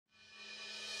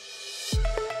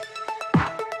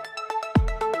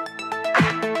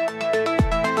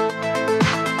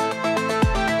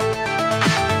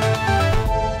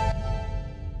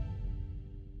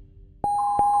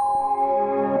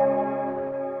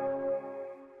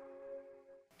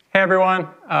everyone.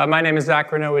 My name is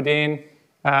Zack Reneau-Wedeen.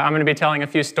 I'm going to be telling a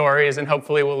few stories, and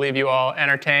hopefully we'll leave you all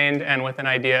entertained and with an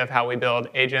idea of how we build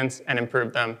agents and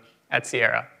improve them at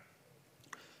Sierra.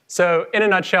 So in a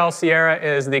nutshell, Sierra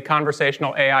is the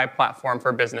conversational AI platform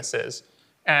for businesses.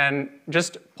 And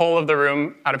just poll of the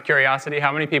room, out of curiosity,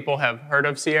 how many people have heard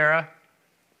of Sierra?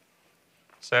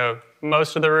 So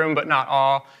most of the room, but not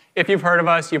all. If you've heard of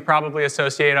us, you probably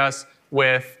associate us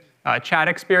with chat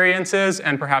experiences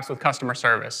and perhaps with customer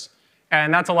service.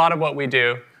 And that's a lot of what we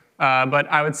do. But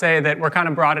I would say that we're kind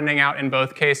of broadening out in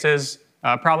both cases.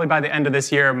 Probably by the end of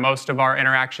this year, most of our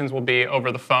interactions will be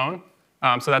over the phone.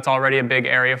 So that's already a big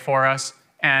area for us.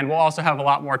 And we'll also have a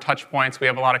lot more touch points. We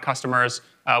have a lot of customers,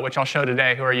 which I'll show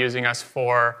today, who are using us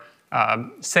for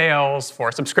sales,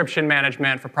 for subscription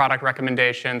management, for product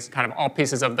recommendations, kind of all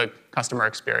pieces of the customer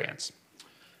experience.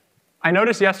 I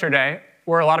noticed yesterday,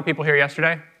 were a lot of people here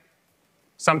yesterday?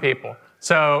 Some people.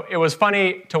 So it was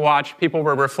funny to watch. People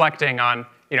were reflecting on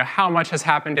how much has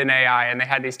happened in AI, and they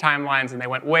had these timelines, and they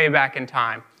went way back in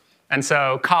time. And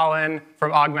so Colin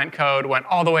from Augment Code went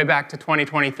all the way back to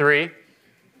 2023.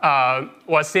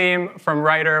 Wasim from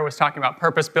Writer was talking about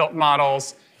purpose-built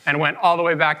models and went all the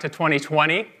way back to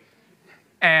 2020.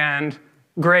 And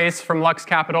Grace from Lux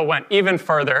Capital went even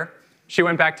further. She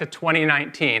went back to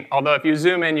 2019, although if you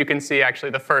zoom in, you can see actually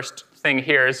the first thing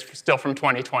here is still from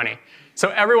 2020. So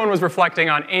everyone was reflecting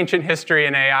on ancient history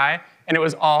in AI, and it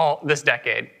was all this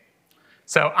decade.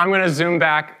 So I'm going to zoom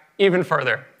back even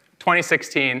further,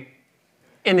 2016,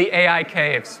 in the AI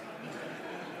caves.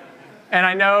 And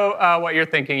I know what you're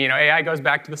thinking. AI goes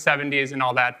back to the 70s and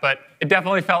all that, but it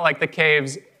definitely felt like the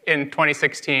caves in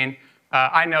 2016.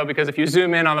 I know because if you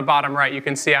zoom in on the bottom right, you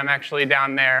can see I'm actually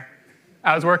down there.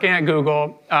 I was working at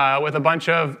Google with a bunch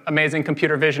of amazing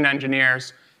computer vision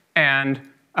engineers, and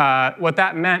what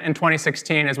that meant in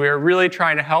 2016 is we were really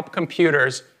trying to help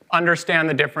computers understand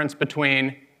the difference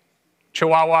between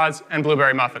chihuahuas and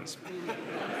blueberry muffins.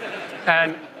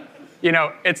 And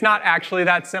it's not actually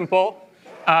that simple.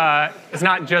 It's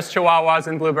not just chihuahuas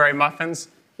and blueberry muffins.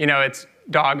 It's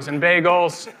dogs and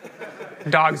bagels,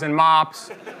 dogs and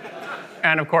mops,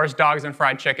 and of course, dogs and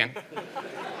fried chicken.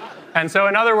 And so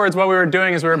in other words, what we were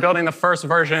doing is we were building the first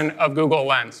version of Google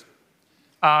Lens.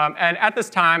 And at this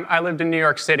time, I lived in New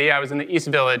York City. I was in the East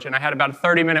Village, and I had about a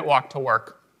 30-minute walk to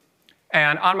work.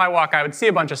 And on my walk, I would see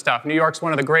a bunch of stuff. New York's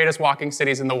one of the greatest walking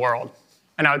cities in the world.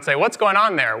 And I would say, what's going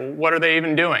on there? What are they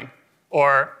even doing?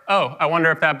 Or, oh, I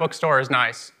wonder if that bookstore is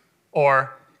nice.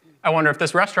 Or, I wonder if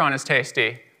this restaurant is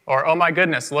tasty. Or, oh my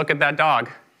goodness, look at that dog.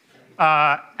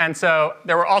 And so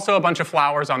there were also a bunch of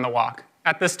flowers on the walk.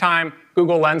 At this time,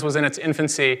 Google Lens was in its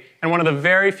infancy, and one of the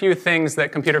very few things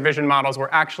that computer vision models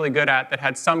were actually good at that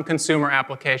had some consumer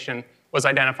application was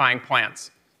identifying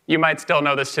plants. You might still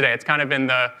know this today. It's kind of in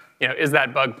the, is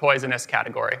that bug poisonous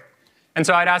category. And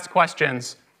so I'd ask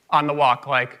questions on the walk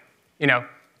like,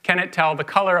 can it tell the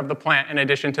color of the plant in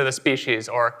addition to the species?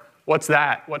 Or what's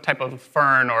that? What type of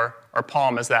fern or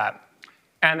palm is that?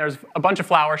 And there's a bunch of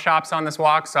flower shops on this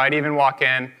walk, so I'd even walk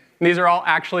in. And these are all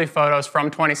actually photos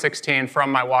from 2016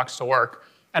 from my walks to work.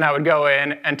 And I would go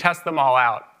in and test them all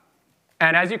out.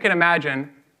 And as you can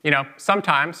imagine,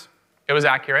 sometimes it was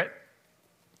accurate.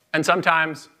 And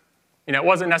sometimes, it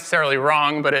wasn't necessarily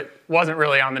wrong, but it wasn't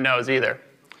really on the nose either.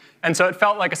 And so it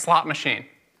felt like a slot machine.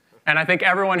 And I think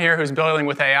everyone here who's building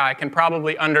with AI can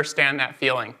probably understand that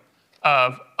feeling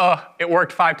of, oh, it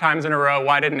worked 5 times in a row.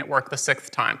 Why didn't it work the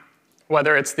 6th time?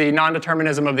 Whether it's the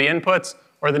non-determinism of the inputs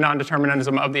or the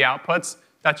non-determinism of the outputs,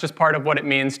 that's just part of what it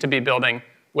means to be building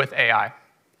with AI.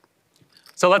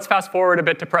 So let's fast forward a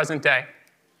bit to present day.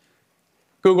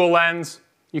 Google Lens,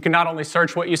 you can not only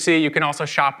search what you see, you can also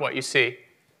shop what you see.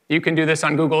 You can do this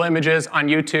on Google Images, on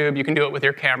YouTube. You can do it with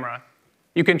your camera.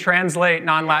 You can translate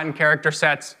non-Latin character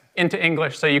sets into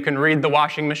English so you can read the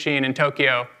washing machine in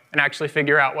Tokyo and actually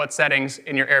figure out what settings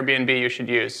in your Airbnb you should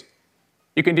use.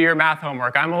 You can do your math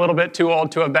homework. I'm a little bit too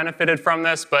old to have benefited from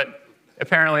this, but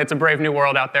apparently it's a brave new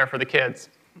world out there for the kids.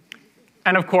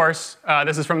 And of course,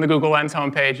 this is from the Google Lens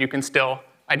homepage. You can still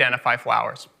identify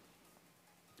flowers.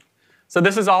 So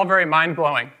this is all very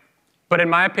mind-blowing. But in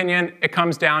my opinion, it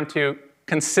comes down to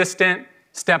consistent,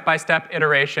 step-by-step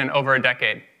iteration over a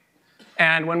decade.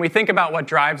 And when we think about what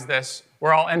drives this,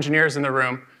 we're all engineers in the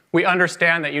room. We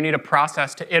understand that you need a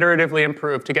process to iteratively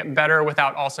improve, to get better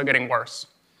without also getting worse.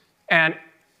 And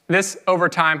this, over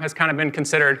time, has kind of been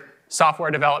considered software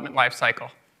development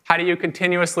lifecycle. How do you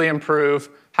continuously improve?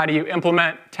 How do you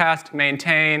implement, test,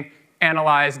 maintain,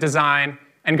 analyze, design,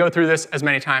 and go through this as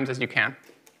many times as you can?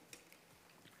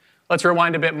 Let's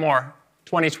rewind a bit more.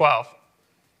 2012.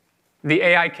 The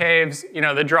AI caves,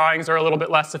 the drawings are a little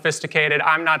bit less sophisticated.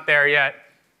 I'm not there yet.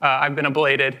 I've been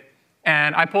ablated.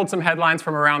 And I pulled some headlines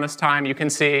from around this time. You can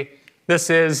see this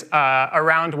is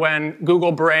around when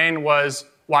Google Brain was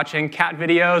watching cat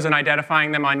videos and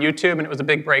identifying them on YouTube, and it was a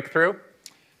big breakthrough.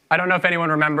 I don't know if anyone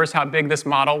remembers how big this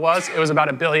model was. It was about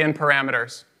 1 billion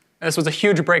parameters. And this was a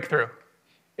huge breakthrough.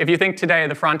 If you think today,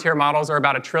 the frontier models are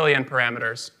about 1 trillion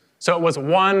parameters. So it was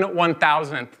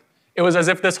 1/1000th. It was as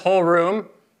if this whole room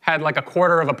had like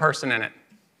 1/4 of a person in it.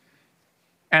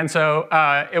 And so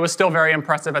it was still very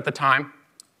impressive at the time.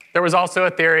 There was also a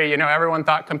theory, everyone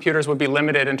thought computers would be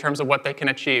limited in terms of what they can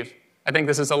achieve. I think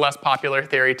this is a less popular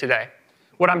theory today.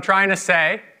 What I'm trying to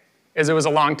say is it was a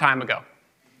long time ago.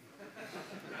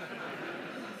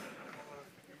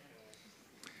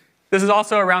 This is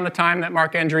also around the time that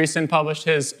Marc Andreessen published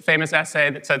his famous essay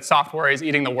that said software is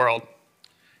eating the world.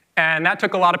 And that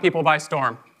took a lot of people by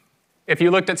storm. If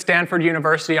you looked at Stanford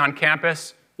University on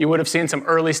campus, you would have seen some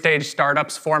early stage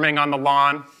startups forming on the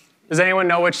lawn. Does anyone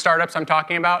know which startups I'm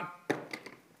talking about?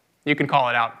 You can call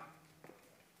it out.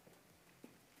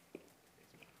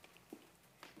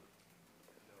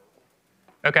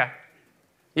 OK.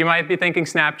 You might be thinking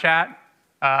Snapchat.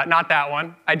 Not that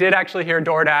one. I did actually hear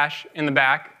DoorDash in the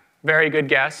back. Very good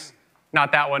guess.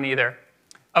 Not that one either.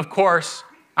 Of course,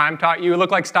 you look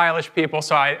like stylish people,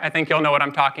 so I think you'll know what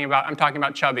I'm talking about. I'm talking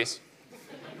about Chubbies.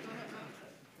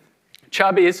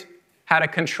 Chubbies had a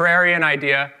contrarian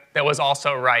idea that was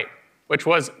also right, which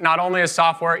was not only is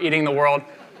software eating the world,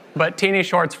 but teeny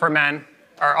shorts for men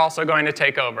are also going to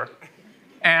take over.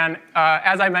 And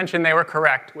as I mentioned, they were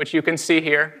correct, which you can see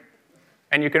here,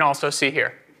 and you can also see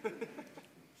here.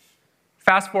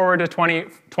 Fast forward to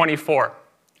 2024.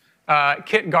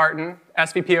 Kit Garton,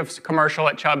 SVP of Commercial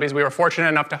at Chubbies, we were fortunate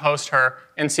enough to host her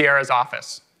in Sierra's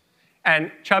office.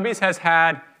 And Chubbies has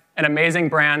had an amazing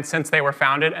brand since they were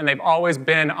founded, and they've always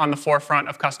been on the forefront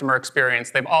of customer experience.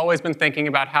 They've always been thinking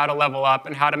about how to level up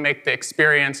and how to make the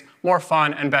experience more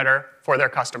fun and better for their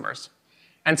customers.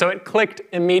 And so it clicked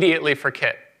immediately for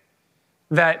Kit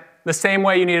that the same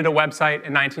way you needed a website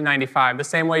in 1995, the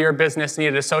same way your business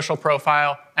needed a social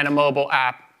profile and a mobile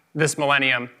app this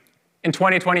millennium, in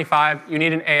 2025, you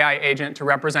need an AI agent to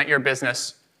represent your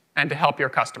business and to help your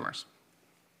customers.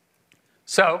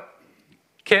 So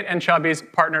Kit and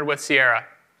Chubbies partnered with Sierra.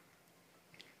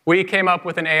 We came up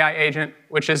with an AI agent,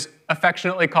 which is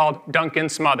affectionately called Duncan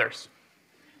Smothers.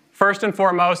 First and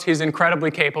foremost, he's incredibly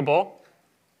capable,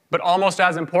 but almost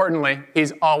as importantly,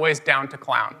 he's always down to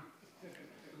clown.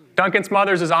 Duncan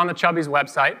Smothers is on the Chubbies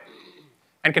website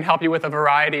and can help you with a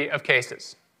variety of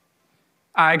cases.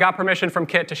 I got permission from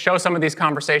Kit to show some of these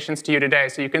conversations to you today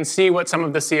so you can see what some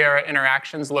of the Sierra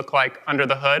interactions look like under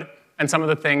the hood and some of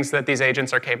the things that these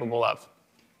agents are capable of.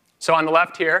 So on the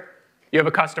left here, you have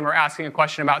a customer asking a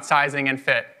question about sizing and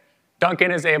fit.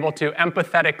 Duncan is able to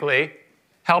empathetically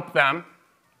help them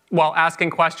while asking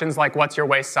questions like, what's your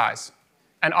waist size?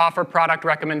 And offer product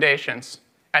recommendations.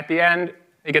 At the end,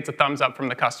 he gets a thumbs up from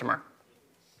the customer.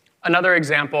 Another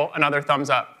example, another thumbs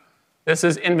up. This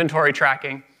is inventory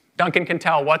tracking. Duncan can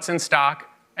tell what's in stock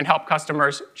and help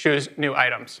customers choose new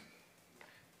items.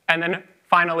 And then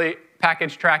finally,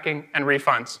 package tracking and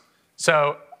refunds.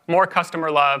 So more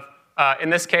customer love. In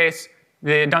this case,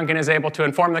 Duncan is able to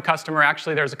inform the customer,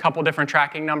 actually, there's a couple different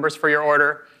tracking numbers for your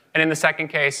order. And in the second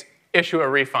case, issue a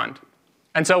refund.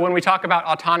 And so when we talk about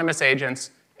autonomous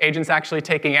agents, agents actually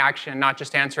taking action, not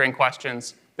just answering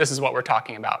questions, this is what we're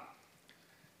talking about.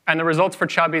 And the results for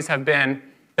Chubbies have been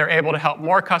they're able to help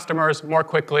more customers more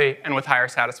quickly and with higher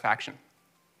satisfaction.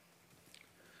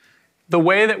 The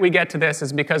way that we get to this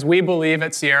is because we believe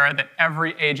at Sierra that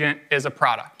every agent is a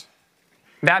product.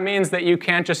 That means that you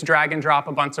can't just drag and drop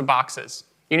a bunch of boxes.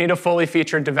 You need a fully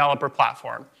featured developer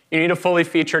platform. You need a fully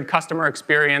featured customer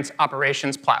experience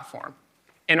operations platform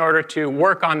in order to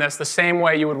work on this the same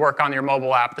way you would work on your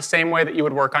mobile app, the same way that you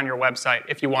would work on your website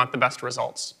if you want the best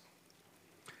results.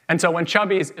 And so when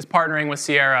Chubbies is partnering with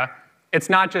Sierra, it's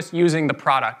not just using the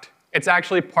product. It's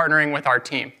actually partnering with our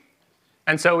team.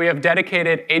 And so we have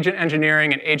dedicated agent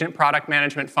engineering and agent product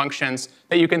management functions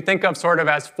that you can think of sort of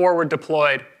as forward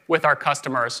deployed with our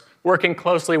customers, working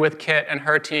closely with Kit and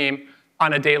her team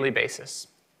on a daily basis.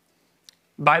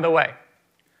 By the way,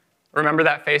 remember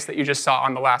that face that you just saw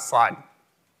on the last slide?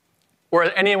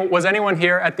 Was anyone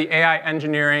here at the AI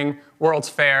Engineering World's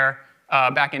Fair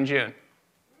back in June?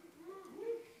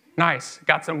 Nice,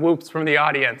 got some whoops from the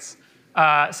audience.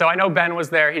 So I know Ben was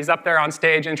there. He's up there on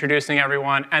stage introducing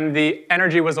everyone, and the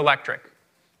energy was electric.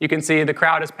 You can see the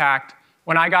crowd is packed.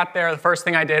 When I got there, the first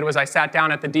thing I did was I sat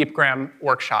down at the DeepGram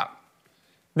workshop.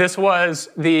 This was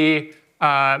the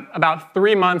about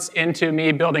 3 months into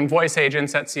me building voice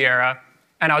agents at Sierra,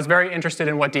 and I was very interested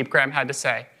in what DeepGram had to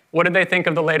say. What did they think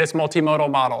of the latest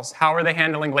multimodal models? How are they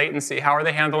handling latency? How are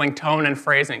they handling tone and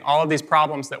phrasing? All of these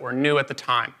problems that were new at the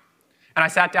time. And I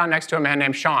sat down next to a man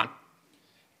named Sean.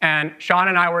 And Sean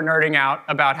and I were nerding out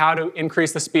about how to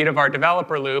increase the speed of our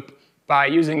developer loop by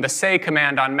using the say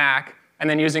command on Mac and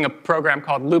then using a program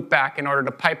called loopback in order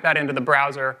to pipe that into the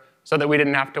browser so that we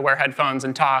didn't have to wear headphones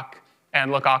and talk and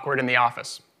look awkward in the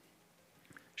office.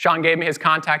 Sean gave me his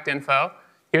contact info.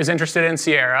 He was interested in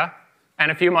Sierra.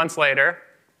 And a few months later,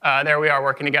 there we are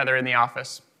working together in the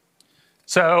office.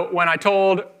 So when I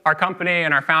told our company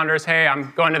and our founders, hey,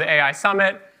 I'm going to the AI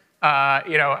Summit,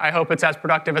 I hope it's as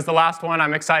productive as the last one.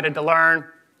 I'm excited to learn.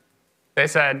 They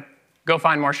said, go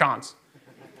find more Seans.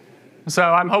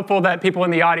 So I'm hopeful that people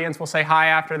in the audience will say hi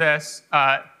after this.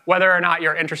 Whether or not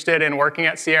you're interested in working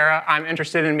at Sierra, I'm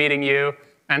interested in meeting you.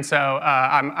 And so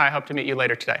I hope to meet you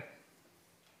later today.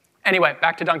 Anyway,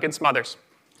 back to Duncan Smothers.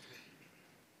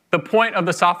 The point of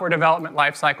the software development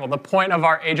lifecycle, the point of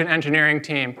our agent engineering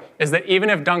team, is that even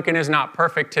if Duncan is not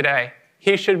perfect today,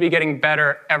 he should be getting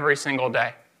better every single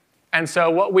day. And so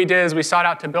what we did is we sought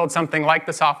out to build something like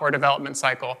the software development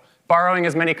cycle, borrowing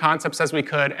as many concepts as we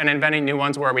could and inventing new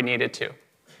ones where we needed to.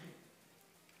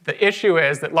 The issue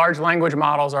is that large language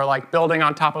models are like building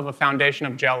on top of a foundation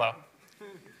of Jell-O.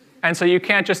 And so you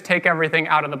can't just take everything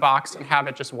out of the box and have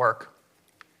it just work.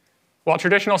 While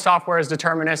traditional software is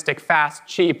deterministic, fast,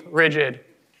 cheap, rigid,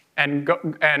 and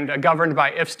governed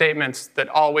by if statements that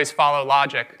always follow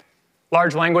logic,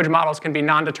 large language models can be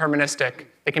non-deterministic.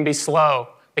 They can be slow.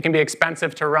 They can be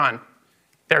expensive to run.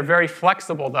 They're very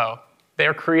flexible, though.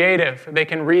 They're creative. They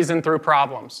can reason through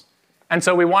problems. And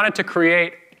so we wanted to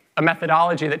create a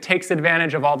methodology that takes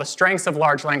advantage of all the strengths of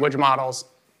large language models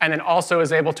and then also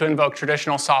is able to invoke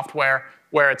traditional software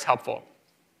where it's helpful.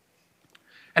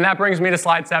 And that brings me to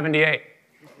slide 78,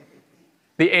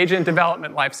 the agent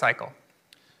development lifecycle.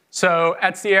 So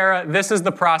at Sierra, this is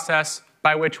the process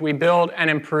by which we build and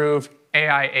improve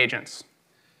AI agents.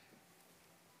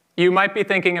 You might be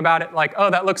thinking about it like, oh,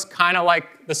 that looks kind of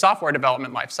like the software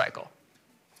development lifecycle.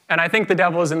 And I think the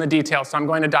devil is in the details, so I'm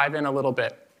going to dive in a little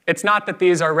bit. It's not that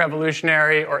these are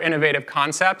revolutionary or innovative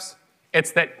concepts.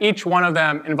 It's that each one of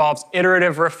them involves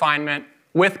iterative refinement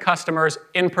with customers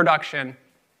in production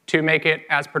to make it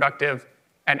as productive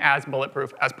and as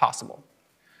bulletproof as possible.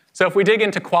 So if we dig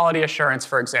into quality assurance,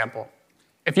 for example,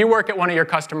 if you work at one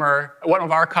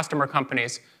of our customer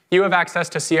companies, you have access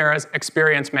to Sierra's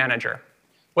Experience Manager.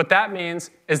 What that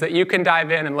means is that you can dive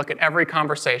in and look at every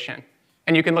conversation,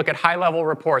 and you can look at high-level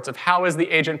reports of how is the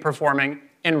agent performing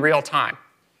in real time.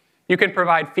 You can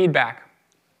provide feedback.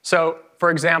 So,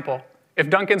 for example, if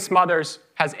Duncan Smothers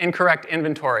has incorrect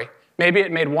inventory, maybe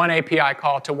it made one API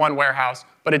call to one warehouse,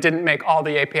 but it didn't make all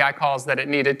the API calls that it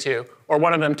needed to, or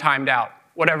one of them timed out,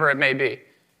 whatever it may be.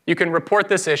 You can report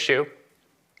this issue.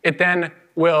 It then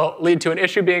will lead to an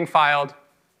issue being filed,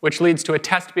 which leads to a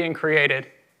test being created,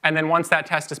 and then once that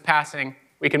test is passing,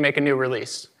 we can make a new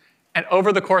release. And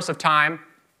over the course of time,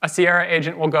 a Sierra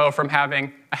agent will go from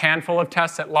having a handful of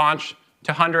tests at launch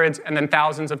to hundreds and then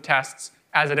thousands of tests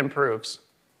as it improves.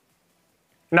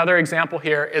 Another example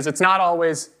here is it's not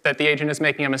always that the agent is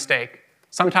making a mistake.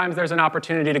 Sometimes there's an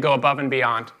opportunity to go above and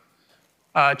beyond.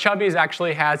 Chubby's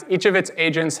actually has, each of its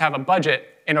agents have a budget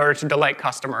in order to delight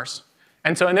customers.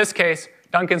 And so in this case,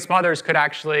 Duncan Smothers could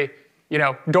actually,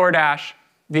 DoorDash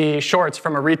the shorts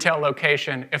from a retail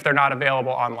location if they're not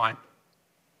available online.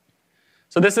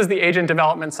 So this is the agent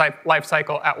development life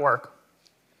cycle at work.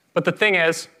 But the thing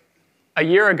is, a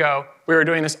year ago, we were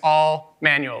doing this all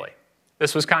manually.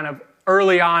 This was kind of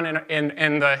early on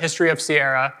in the history of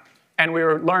Sierra, and we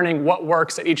were learning what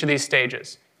works at each of these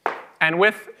stages. And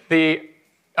with the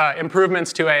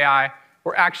improvements to AI,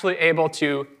 we're actually able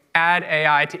to add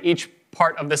AI to each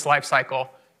part of this life cycle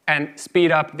and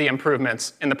speed up the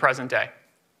improvements in the present day.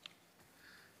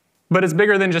 But it's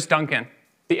bigger than just Duncan.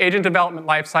 The agent development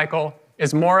lifecycle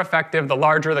is more effective the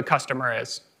larger the customer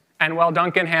is. And while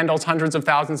Duncan handles hundreds of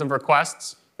thousands of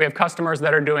requests, we have customers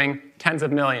that are doing tens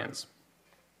of millions.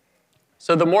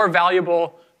 So the more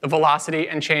valuable the velocity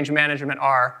and change management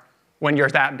are when you're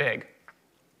that big.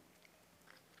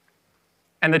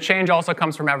 And the change also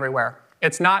comes from everywhere.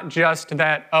 It's not just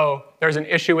that, oh, there's an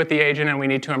issue with the agent and we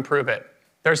need to improve it.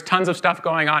 There's tons of stuff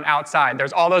going on outside.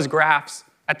 There's all those graphs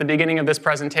at the beginning of this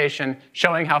presentation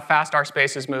showing how fast our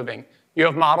space is moving. You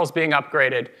have models being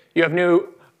upgraded. You have new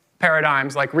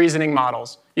paradigms like reasoning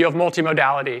models. You have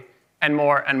multimodality, and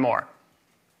more and more.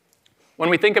 When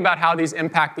we think about how these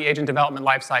impact the agent development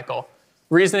lifecycle,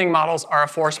 reasoning models are a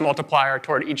force multiplier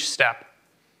toward each step.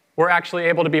 we're actually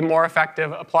able to be more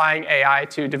effective applying AI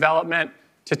to development,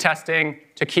 to testing,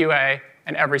 to QA,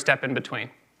 and every step in between.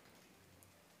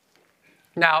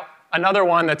 Now, another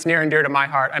one that's near and dear to my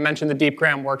heart, I mentioned the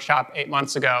DeepGram workshop 8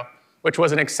 months ago, which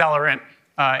was an accelerant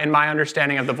in my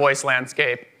understanding of the voice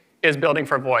landscape, is building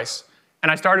for voice.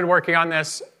 And I started working on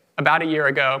this about a year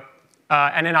ago,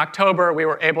 and in October, we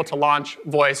were able to launch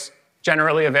voice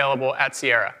generally available at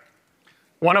Sierra.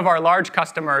 One of our large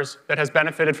customers that has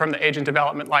benefited from the agent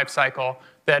development lifecycle,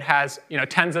 that has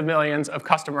tens of millions of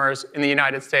customers in the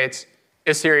United States,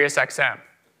 is SiriusXM.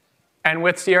 And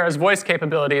with Sierra's voice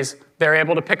capabilities, they're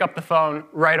able to pick up the phone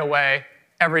right away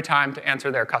every time to answer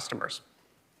their customers.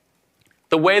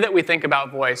 The way that we think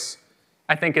about voice,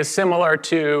 I think, is similar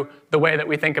to the way that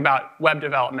we think about web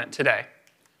development today.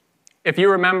 If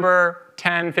you remember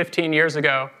 10, 15 years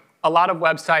ago, a lot of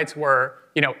websites were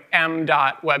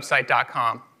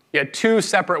m.website.com. You had 2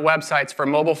 separate websites for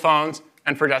mobile phones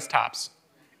and for desktops.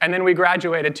 And then we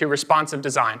graduated to responsive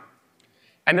design.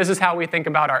 And this is how we think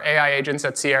about our AI agents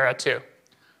at Sierra too.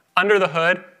 Under the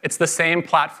hood, it's the same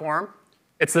platform,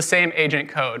 it's the same agent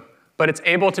code, but it's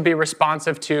able to be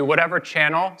responsive to whatever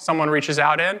channel someone reaches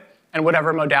out in and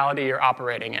whatever modality you're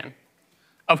operating in.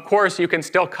 Of course, you can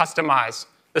still customize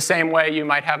the same way you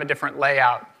might have a different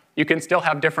layout. You can still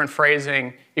have different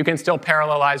phrasing. You can still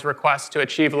parallelize requests to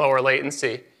achieve lower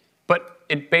latency. But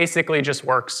it basically just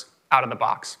works out of the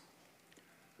box.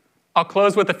 I'll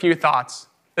close with a few thoughts.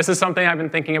 This is something I've been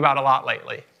thinking about a lot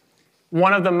lately.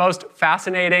 One of the most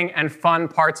fascinating and fun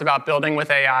parts about building with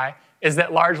AI is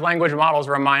that large language models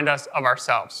remind us of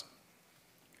ourselves.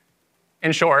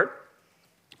 In short,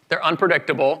 they're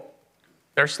unpredictable,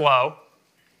 they're slow,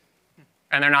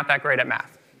 and they're not that great at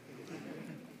math.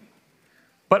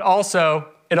 But also,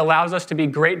 it allows us to be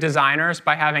great designers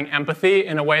by having empathy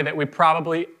in a way that we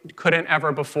probably couldn't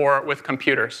ever before with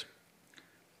computers.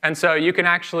 And so you can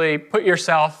actually put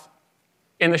yourself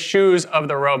in the shoes of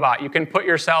the robot. You can put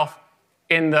yourself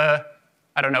in the,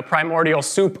 primordial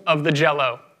soup of the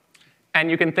Jell-O. And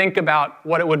you can think about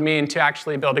what it would mean to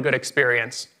actually build a good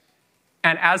experience.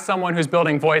 And as someone who's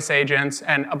building voice agents,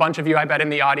 and a bunch of you I bet in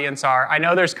the audience are, I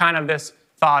know there's kind of this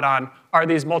thought on, are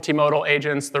these multimodal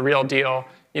agents the real deal?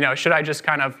 Should I just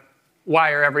kind of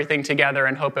wire everything together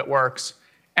and hope it works?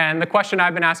 And the question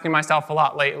I've been asking myself a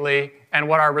lot lately, and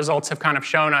what our results have kind of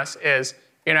shown us is,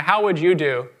 how would you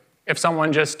do if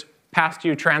someone just passed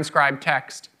you transcribed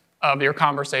text of your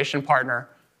conversation partner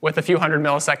with a few hundred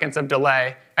milliseconds of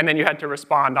delay, and then you had to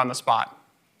respond on the spot?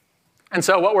 And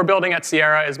so what we're building at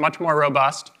Sierra is much more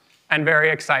robust and very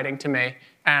exciting to me.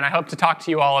 And I hope to talk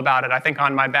to you all about it. I think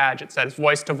on my badge it says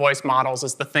voice-to-voice models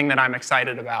is the thing that I'm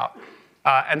excited about.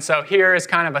 And so here is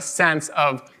kind of a sense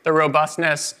of the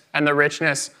robustness and the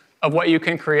richness of what you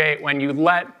can create when you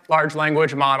let large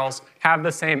language models have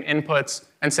the same inputs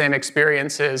and same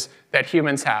experiences that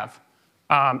humans have.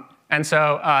 And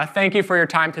so thank you for your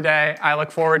time today. I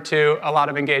look forward to a lot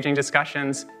of engaging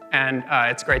discussions, and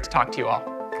it's great to talk to you all.